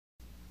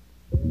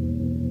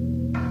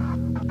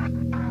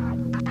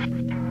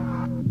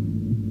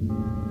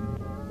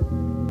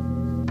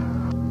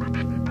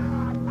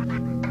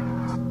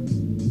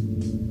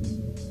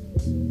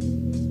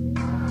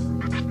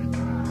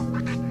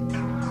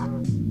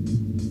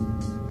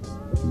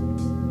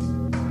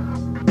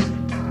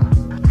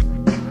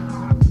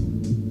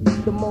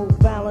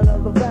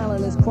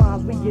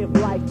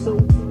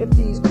If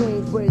these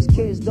Queensbridge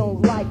kids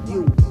don't like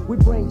you, we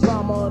bring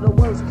drama, the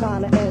worst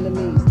kind of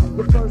enemies.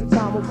 Your first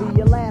time will be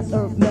your last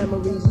earth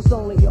memories. It's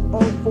only your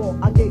own fault,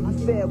 I gave you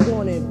fair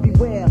warning.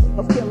 Beware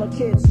of killer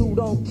kids who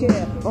don't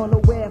care.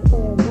 Unaware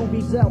fool you'll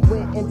be dealt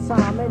with in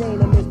time. It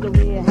ain't a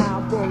mystery in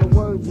how full of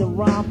words and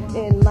rhyme.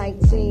 In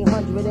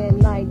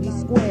 1990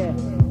 square,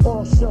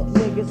 all shook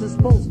niggas is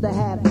supposed to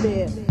have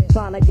fear.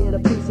 Trying to get a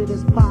piece of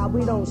this pie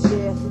we don't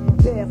share.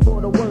 There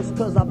for the worst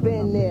cause I've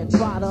been there.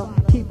 Try to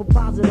keep a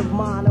positive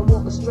mind and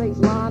walk a straight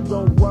line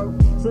don't work.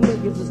 So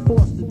niggas is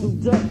forced to do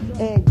dirt,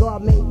 and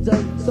God made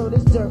dirt, so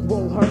this dirt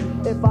won't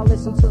hurt. If I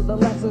listen to the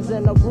lessons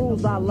and the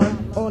rules I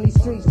learned on these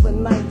streets for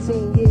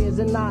 19 years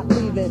and not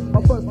leaving.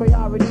 My first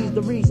priority is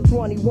to reach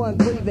 21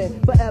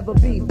 breathing. Forever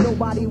beef,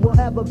 nobody will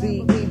ever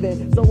be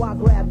even. So I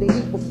grab the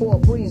heat before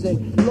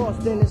breezing.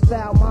 Lost in this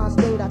foul mind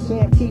state, I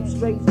can't keep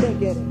straight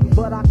thinking.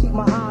 But I keep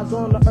my eyes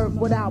on the earth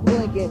without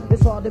blinking.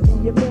 It's hard to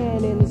be a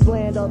man in this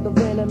land of the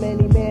venom.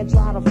 Any man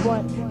try to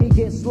front, he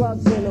gets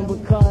slugs in him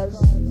because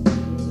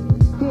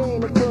he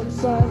ain't a crook,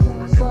 son.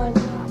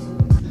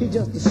 He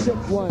just a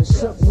shook one,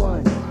 shook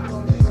one.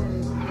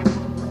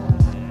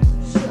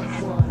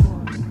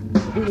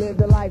 We live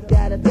the life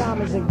that of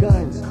diamonds and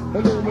guns.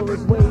 In numerous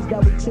ways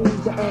that we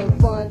choose to earn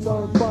funds,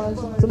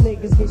 Some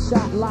niggas get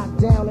shot, locked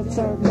down, and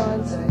turn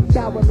guns.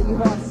 Cowardly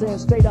hearts and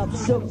straight up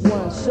shook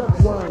ones, shook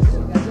ones.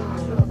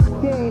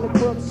 He ain't a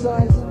crook,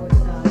 son.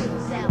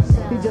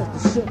 He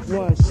just a shook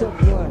one,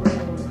 shook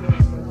one.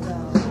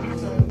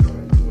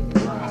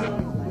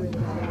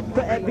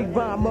 For every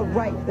rhyme I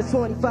write, it's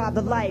 25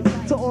 to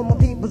life. To all my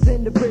peoples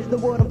in the bridge, know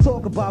what I'm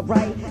talking about,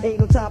 right? Ain't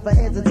no time for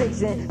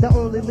hesitation, that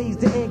only leads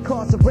to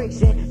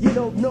incarceration. You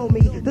don't know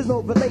me, there's no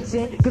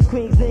relation, cause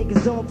Queens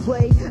niggas don't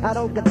play. I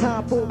don't got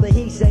time for the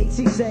he say,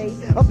 she say.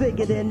 I'm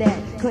bigger than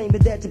that,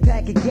 claiming that you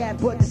pack a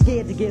gap, but you're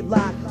scared to get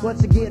locked.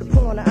 Once you get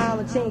upon the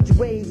island, change your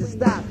ways and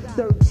stop.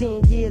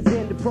 13 years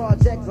in the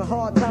projects, a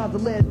hard time to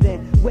live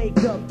in. Wake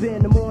up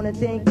in the morning,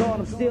 thank God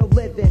I'm still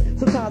living.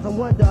 Sometimes I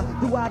wonder,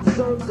 do I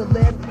deserve to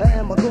live, or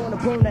am I gonna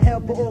burn to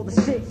hell for all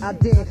the shit I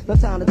did? No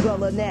time to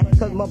dwell on that,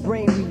 cause my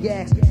brain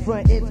reacts.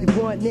 Front if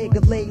you want,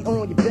 nigga, lay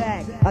on your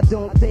back. I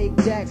don't fake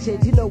jack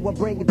shit, you know I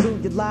bring it to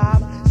your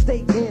live. Stay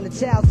in a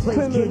child's place,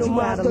 kid,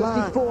 you out of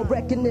line. For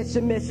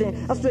recognition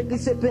mission, I'm strictly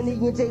sipping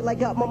E&J like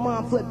got my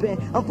mind flipping.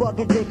 I'm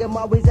fucking digging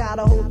my ways out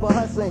of hope for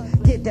hustling.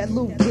 Get that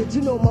loot, kid,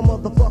 you know my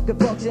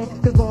motherfucking function.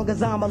 Cause long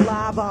as I'm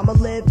alive, I'ma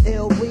live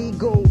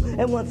illegal.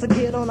 And once I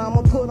get on,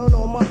 I'ma put on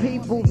all my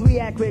peoples.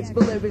 React rich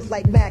for lyrics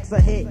like Max, I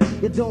hit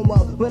your dome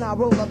up. When I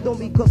roll up, don't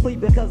be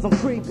complete because I'm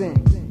creeping.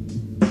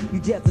 You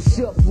just a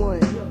shook one.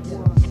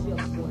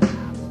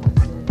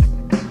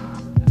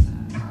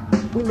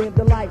 We live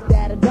the life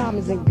that of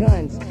diamonds and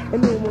guns.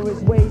 In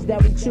numerous ways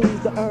that we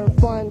choose to earn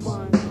funds.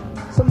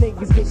 Some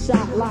niggas get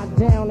shot, locked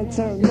down, and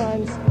turn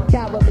guns.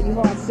 Cowardly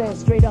hearts and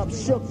straight up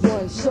shook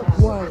ones, shook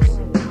ones.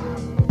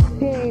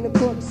 He ain't a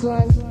crook,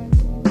 son.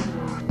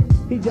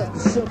 He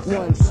just a shook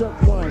one,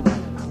 shook one.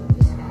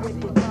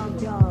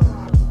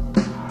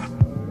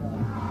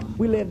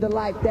 We live the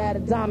life that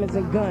of diamonds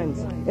and guns.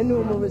 In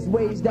numerous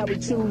ways that we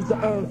choose to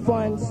earn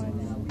funds.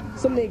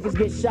 Some niggas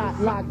get shot,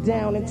 locked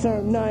down, and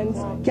turn nuns.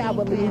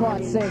 Cowardly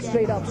hearts and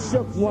straight up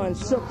shook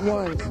ones, shook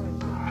ones.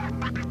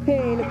 He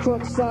ain't a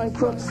crook, son,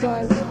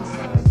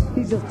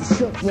 He's just a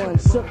shook one,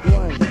 shook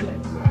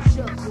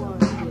one.